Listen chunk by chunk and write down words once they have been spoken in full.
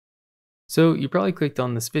So you probably clicked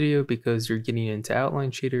on this video because you're getting into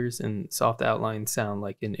outline shaders and soft outlines sound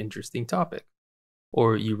like an interesting topic.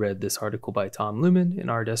 Or you read this article by Tom Looman and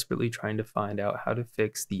are desperately trying to find out how to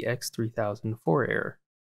fix the X3004 error.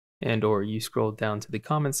 And or you scrolled down to the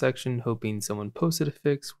comment section hoping someone posted a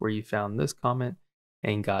fix where you found this comment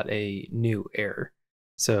and got a new error.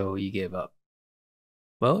 So you gave up.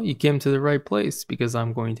 Well, you came to the right place because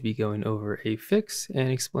I'm going to be going over a fix and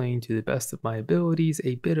explaining to the best of my abilities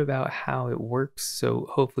a bit about how it works, so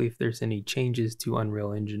hopefully if there's any changes to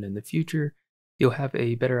Unreal Engine in the future, you'll have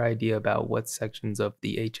a better idea about what sections of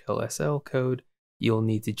the HLSL code you'll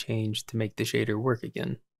need to change to make the shader work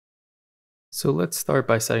again. So let's start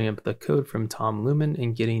by setting up the code from Tom Looman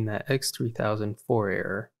and getting that X3004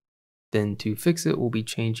 error. Then to fix it, we'll be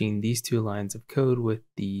changing these two lines of code with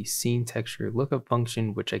the scene texture lookup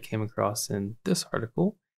function, which I came across in this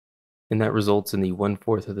article. And that results in the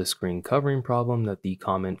 1/4 of the screen covering problem that the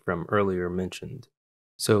comment from earlier mentioned.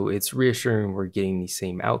 So it's reassuring we're getting the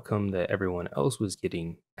same outcome that everyone else was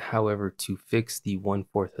getting. However, to fix the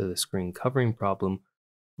 1/4 of the screen covering problem,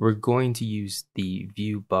 we're going to use the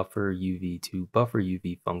viewBufferUV to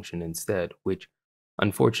BufferUV function instead, which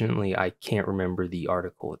unfortunately, I can't remember the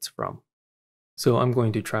article it's from. So I'm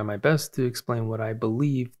going to try my best to explain what I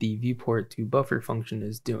believe the viewport to buffer function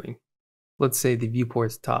is doing. Let's say the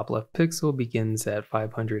viewport's top left pixel begins at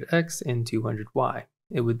 500x and 200y.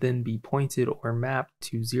 It would then be pointed or mapped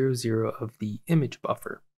to 0, 0 of the image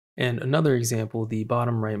buffer. And another example, the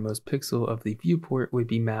bottom rightmost pixel of the viewport would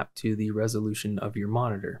be mapped to the resolution of your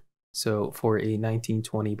monitor. So for a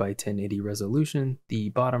 1920 by 1080 resolution, the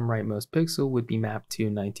bottom rightmost pixel would be mapped to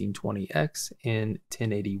 1920x and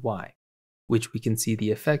 1080y, which we can see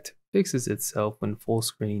the effect fixes itself when full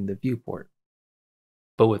screening the viewport.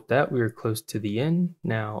 But with that, we are close to the end.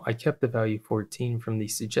 Now, I kept the value 14 from the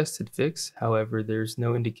suggested fix, however, there's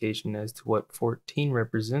no indication as to what 14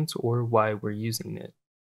 represents or why we're using it.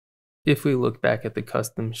 If we look back at the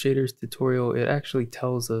custom shaders tutorial, it actually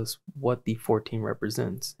tells us what the 14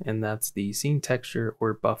 represents, and that's the scene texture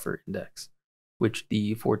or buffer index, which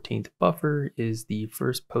the 14th buffer is the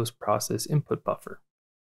first post-process input buffer.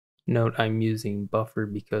 Note I'm using buffer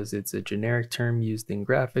because it's a generic term used in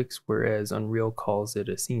graphics, whereas Unreal calls it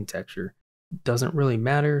a scene texture. It doesn't really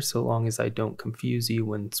matter so long as I don't confuse you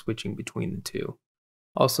when switching between the two.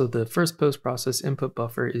 Also, the first post-process input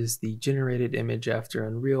buffer is the generated image after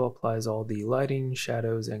Unreal applies all the lighting,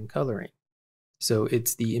 shadows, and coloring. So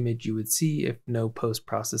it's the image you would see if no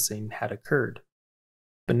post-processing had occurred.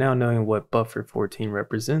 But now knowing what buffer 14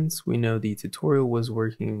 represents, we know the tutorial was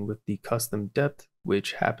working with the custom depth,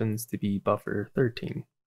 which happens to be buffer 13.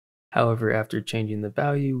 However, after changing the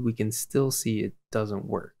value, we can still see it doesn't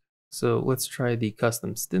work. So let's try the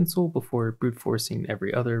custom stencil before brute forcing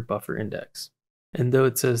every other buffer index. And though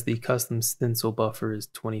it says the custom stencil buffer is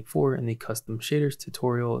 24 in the custom shaders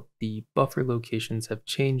tutorial, the buffer locations have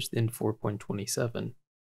changed in 4.27.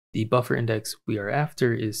 The buffer index we are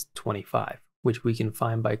after is 25, which we can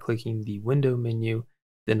find by clicking the window menu,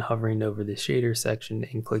 then hovering over the shader section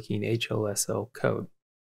and clicking HLSL code.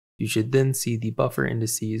 You should then see the buffer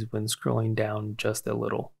indices when scrolling down just a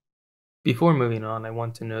little. Before moving on, I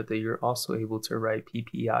want to note that you're also able to write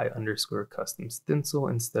PPI_custom stencil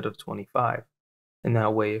instead of 25. And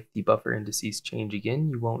that way, if the buffer indices change again,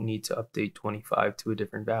 you won't need to update 25 to a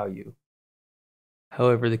different value.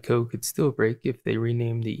 However, the code could still break if they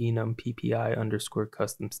rename the enum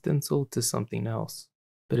PPI_custom stencil to something else.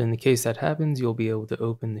 But in the case that happens, you'll be able to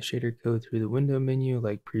open the shader code through the window menu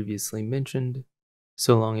like previously mentioned,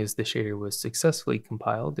 so long as the shader was successfully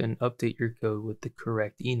compiled, and update your code with the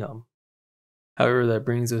correct enum. However, that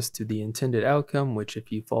brings us to the intended outcome, which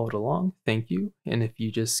if you followed along, thank you, and if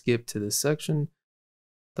you just skip to this section,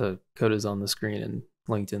 the code is on the screen and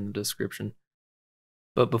linked in the description.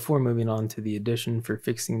 But before moving on to the addition for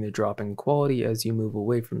fixing the drop in quality as you move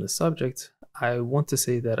away from the subject, I want to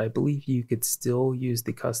say that I believe you could still use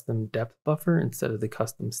the custom depth buffer instead of the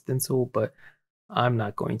custom stencil, but I'm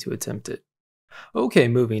not going to attempt it. Okay,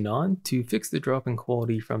 moving on. To fix the drop in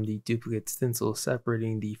quality from the duplicate stencil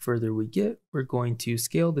separating the further we get, we're going to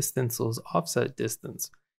scale the stencil's offset distance.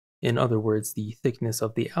 In other words, the thickness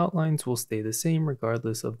of the outlines will stay the same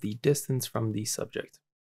regardless of the distance from the subject.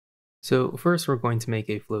 So first we're going to make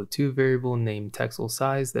a float2 variable named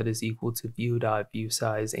texelSize that is equal to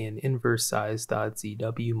view.viewSize and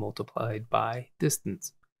inverseSize.zw multiplied by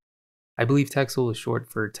distance. I believe texel is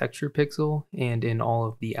short for texture pixel, and in all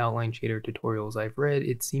of the outline shader tutorials I've read,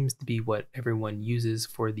 it seems to be what everyone uses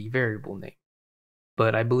for the variable name.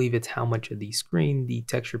 But I believe it's how much of the screen the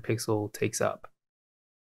texture pixel takes up.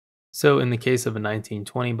 So in the case of a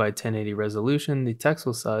 1920 by 1080 resolution, the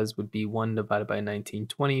texel size would be 1 divided by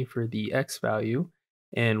 1920 for the X value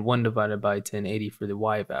and 1 divided by 1080 for the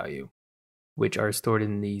Y value, which are stored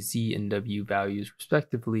in the Z and W values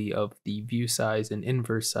respectively of the view size and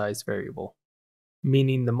inverse size variable.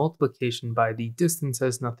 Meaning the multiplication by the distance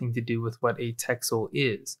has nothing to do with what a texel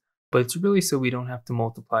is, but it's really so we don't have to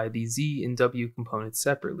multiply the Z and W components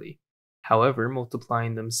separately. However,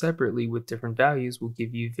 multiplying them separately with different values will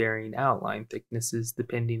give you varying outline thicknesses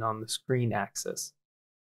depending on the screen axis.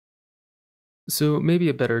 So maybe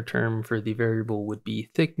a better term for the variable would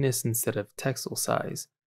be thickness instead of texel size.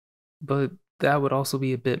 But that would also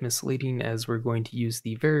be a bit misleading as we're going to use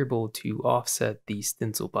the variable to offset the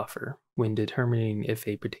stencil buffer when determining if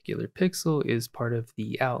a particular pixel is part of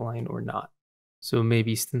the outline or not. So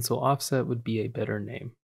maybe stencil offset would be a better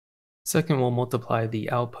name. Second, we'll multiply the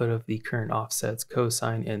output of the current offset's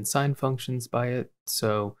cosine and sine functions by it.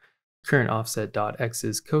 So current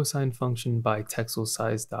offset.x's cosine function by texel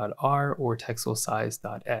size.r or texel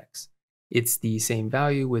size.x. It's the same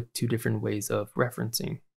value with two different ways of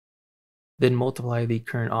referencing. Then multiply the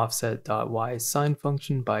current offset.y sine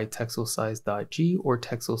function by texel size.g or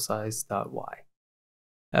texel size.y.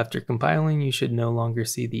 After compiling, you should no longer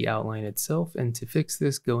see the outline itself, and to fix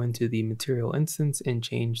this, go into the material instance and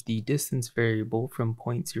change the distance variable from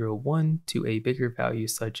 0.01 to a bigger value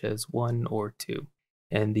such as 1 or 2,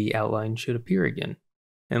 and the outline should appear again.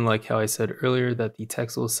 And like how I said earlier that the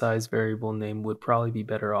texel size variable name would probably be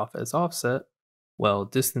better off as offset, well,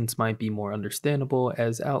 distance might be more understandable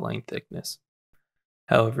as outline thickness.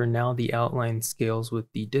 However, now the outline scales with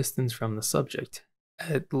the distance from the subject,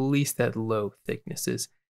 at least at low thicknesses.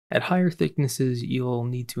 At higher thicknesses, you'll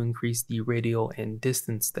need to increase the radial and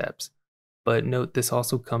distance steps, but note this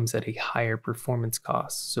also comes at a higher performance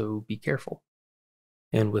cost, so be careful.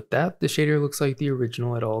 And with that, the shader looks like the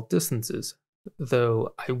original at all distances,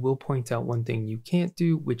 though I will point out one thing you can't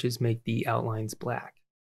do, which is make the outlines black,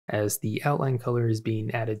 as the outline color is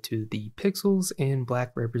being added to the pixels and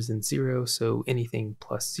black represents 0, so anything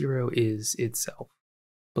plus 0 is itself.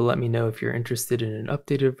 But let me know if you're interested in an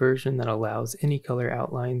updated version that allows any color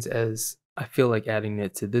outlines, as I feel like adding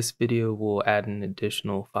it to this video will add an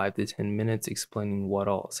additional 5 to 10 minutes explaining what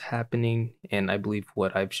all is happening, and I believe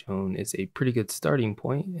what I've shown is a pretty good starting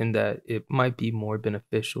point, and that it might be more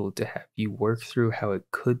beneficial to have you work through how it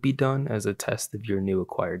could be done as a test of your new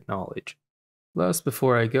acquired knowledge. Last,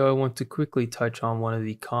 before I go, I want to quickly touch on one of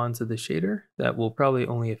the cons of the shader that will probably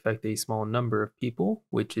only affect a small number of people,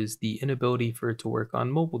 which is the inability for it to work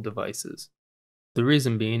on mobile devices. The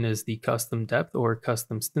reason being is the custom depth or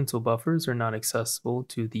custom stencil buffers are not accessible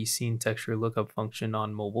to the scene texture lookup function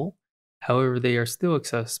on mobile. However, they are still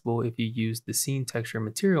accessible if you use the scene texture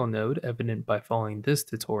material node, evident by following this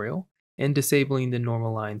tutorial, and disabling the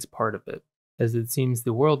normal lines part of it, as it seems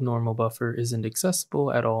the world normal buffer isn't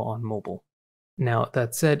accessible at all on mobile. Now,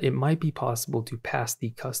 that said, it might be possible to pass the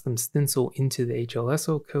custom stencil into the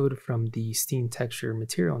HLSL code from the scene texture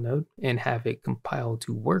material node and have it compile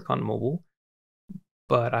to work on mobile,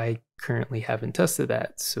 but I currently haven't tested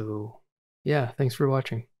that, so yeah, thanks for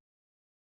watching.